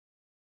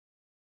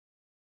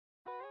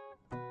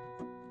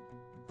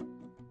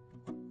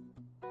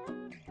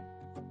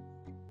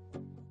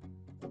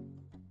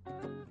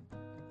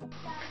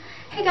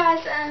Hey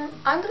guys,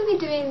 I'm going to be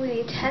doing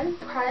the 10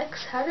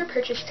 products how to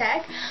purchase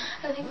tag.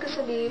 I think this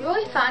will be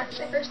really fun. It's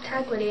my first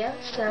tag video,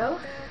 so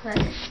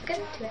let's get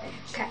into it.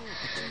 Okay,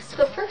 so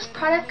the first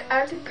product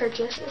I would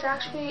purchase is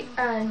actually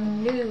a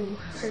new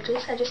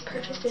purchase. I just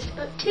purchased this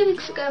about 2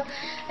 weeks ago,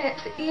 and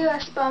it's the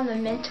EOS Balm, the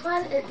mint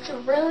one. It's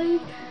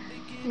really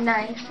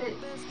nice. It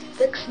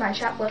fixed my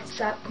chapped lips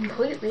up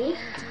completely.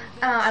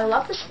 I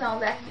love the smell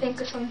of it. I think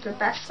this one's the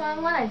best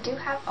smelling one. I do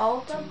have all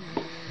of them,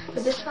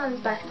 but this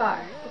one's by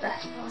far the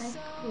best smelling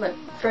lip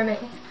for me.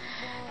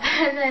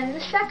 And then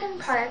the second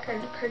product I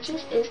would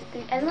purchase is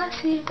the Endless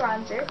Seed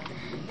Bronzer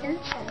in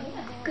Sunny.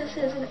 I think this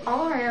is an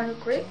all-around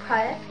great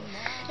product.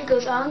 It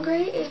goes on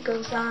great. It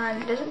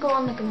doesn't go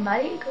on like a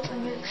muddy. It goes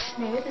on really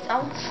smooth. It's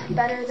almost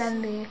better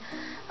than the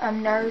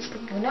NARS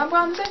Laguna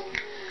bronzer.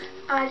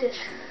 I just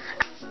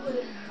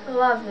absolutely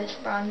love this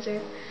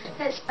bronzer.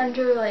 And it's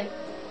under like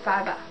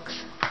 $5,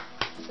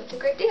 so it's a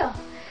great deal.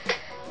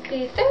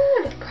 The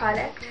third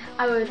product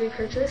I would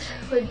repurchase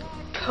would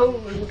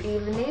totally be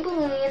the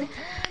Maybelline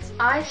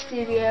Eye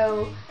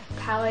Studio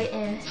palette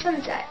in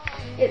Sunset.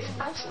 It's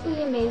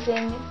absolutely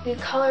amazing. The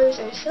colors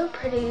are so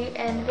pretty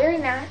and very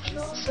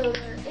natural, so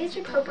they're age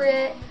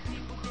appropriate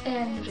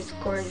and just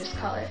gorgeous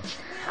colors.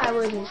 I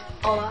would use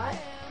a lot.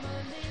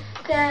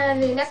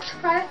 Then the next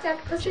product I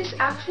would purchase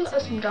actually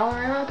was from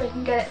Dollarama, but you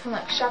can get it from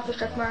like Shoppers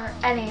Drug Mart,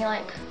 any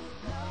like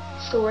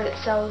store that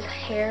sells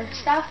hair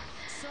stuff,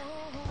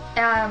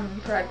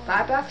 for like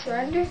 $5 or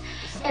under.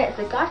 And it's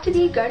a Got To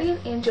Be Guardian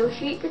Angel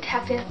Heat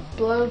Protectant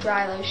Blow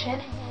Dry Lotion,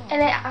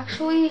 and it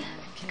actually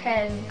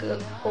can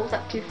hold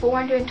up to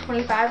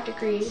 425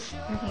 degrees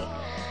in heat.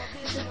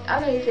 This is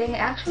amazing. It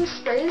actually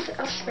sprays.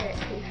 I'll spray it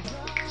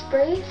please.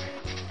 Sprays.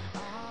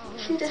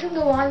 See, it doesn't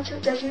go on, so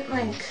it doesn't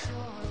like.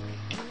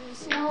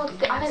 No,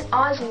 I have an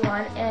Aussie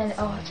one, and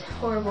oh, it's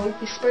horrible.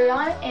 You spray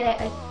on it,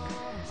 and it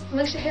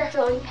makes your hair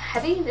feel really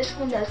heavy. This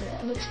one doesn't.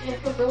 It makes your hair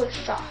feel really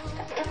soft.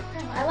 I don't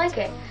know. I like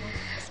it.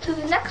 So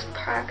the next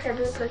product I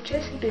would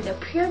purchase would be the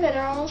Pure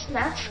Minerals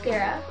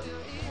Mascara.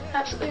 I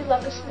absolutely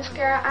love this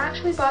mascara. I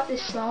actually bought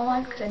this small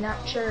one because I'm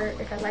not sure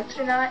if I liked it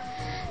or not.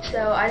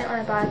 So I didn't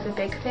want to buy the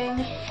big thing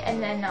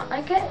and then not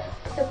like it.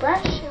 The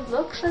brush, it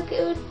looks like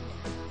it would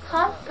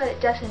clump, but it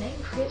doesn't.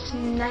 It creates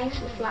nice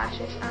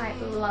lashes. I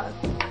love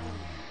it.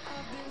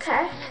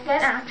 Okay,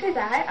 then after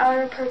that, I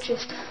would have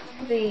purchased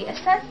the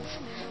Essence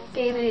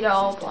Baby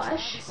Doll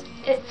Blush.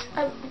 It's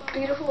a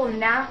beautiful,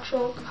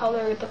 natural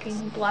colored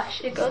looking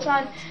blush. It goes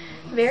on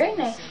very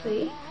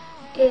nicely.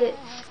 It's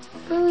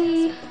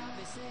really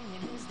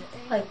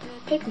like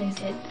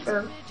pigmented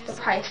for the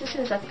price. This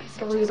is like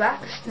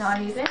 $3,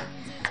 not even.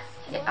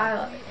 I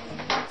love it.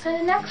 So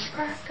the next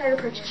product I would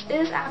purchase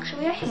is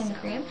actually a hand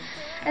cream.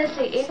 And it's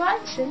the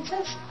Avon Skin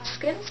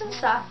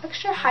Soft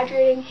Extra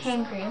Hydrating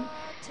Hand Cream.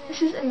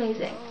 This is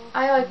amazing.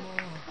 I'm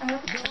gonna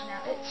put this on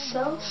now. It's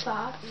so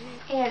soft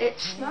and it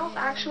smells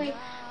actually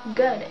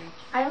good.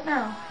 I don't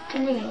know, to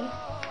me.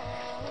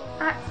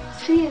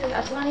 See,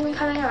 that's not even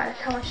coming out. That's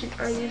how much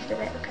I used of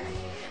it. Okay,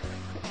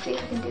 let's see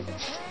if I can do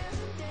this.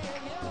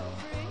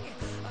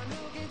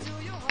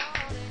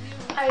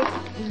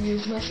 I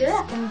used most of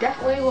that and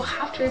definitely will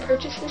have to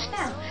repurchase this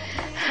now.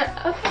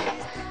 Okay,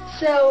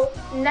 so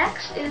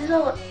next is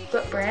a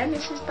lip brand.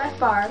 This is by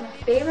far my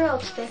favorite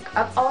lipstick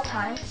of all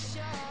time.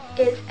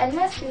 It's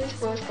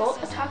NYC's Rose Gold.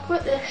 I talked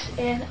about this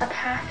in a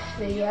past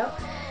video.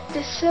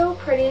 It's so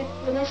pretty.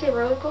 When they say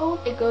rose gold,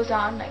 it goes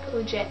on like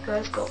legit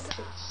rose gold.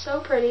 It's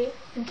so pretty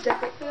and so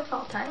great for the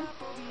fall time.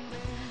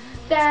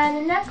 Then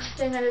the next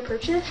thing I would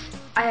purchase,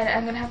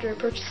 I'm going to have to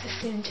repurchase this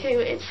soon too,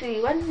 it's the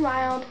Wet n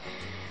Wild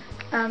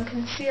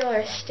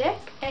concealer stick.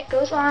 It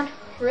goes on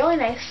really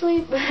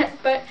nicely,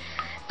 but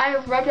I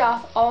rubbed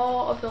off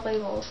all of the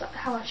labels,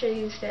 how much I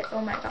used it.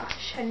 Oh my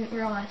gosh, I didn't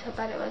realize how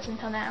bad it was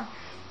until now.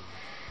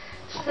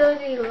 So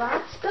the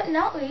last but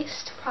not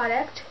least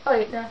product, oh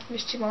wait, no,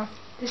 there's two more.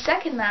 The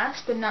second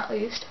last but not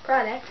least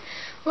product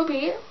will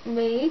be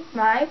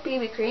my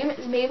BB cream.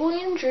 It's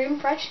Maybelline Dream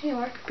Fresh New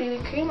York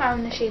BB cream. I'm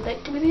in the shade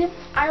Light to Medium.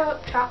 I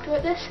talked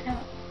about this in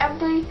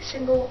every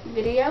single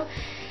video.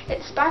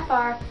 It's by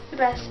far the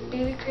best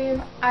BB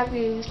cream I've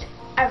used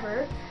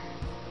ever.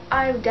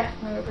 I would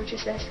definitely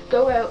purchase this.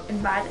 Go out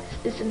and buy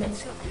this. It's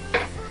amazing.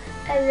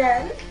 And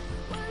then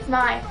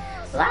my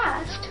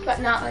last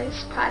but not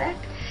least product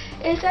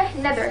is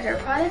another hair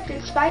product.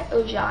 It's by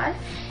Ojan.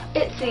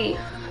 It's the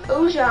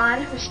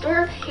Ojan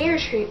Restorative Hair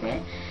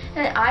Treatment,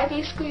 and I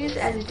basically use it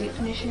as a deep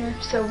conditioner.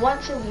 So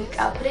once a week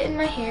I'll put it in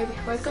my hair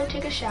before I go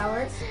take a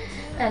shower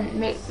and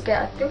get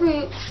like the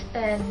roots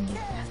and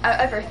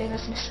everything,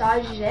 just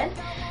massage it in,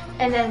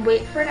 and then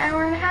wait for an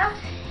hour and a half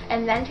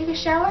and then take a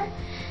shower,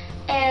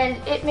 and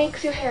it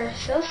makes your hair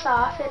so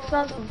soft. It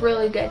smells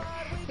really good.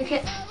 You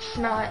can't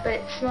smell it, but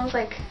it smells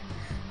like,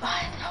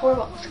 oh, it's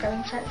horrible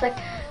describing scent. It's like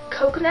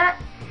coconut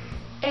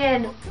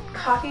and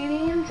coffee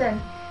beans, and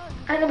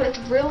I don't know,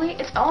 but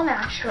it's all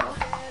natural,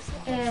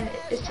 and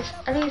it's just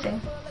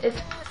amazing.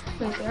 It's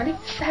amazing. Ready?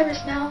 Cyber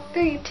smell.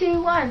 3,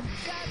 2, 1.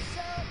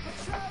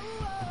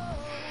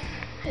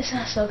 It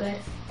smells so good.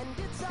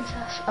 It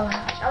says, oh my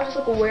gosh, I'll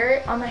just wear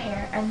it on my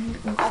hair, and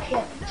I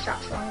can't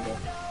stop sewing it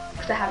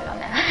because I have it on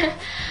there.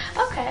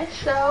 Okay,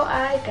 so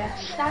I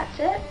guess that's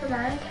it for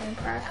my 10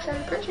 products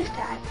and purchase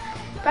tag.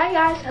 Bye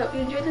guys, I hope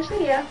you enjoyed this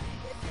video.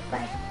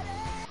 Bye.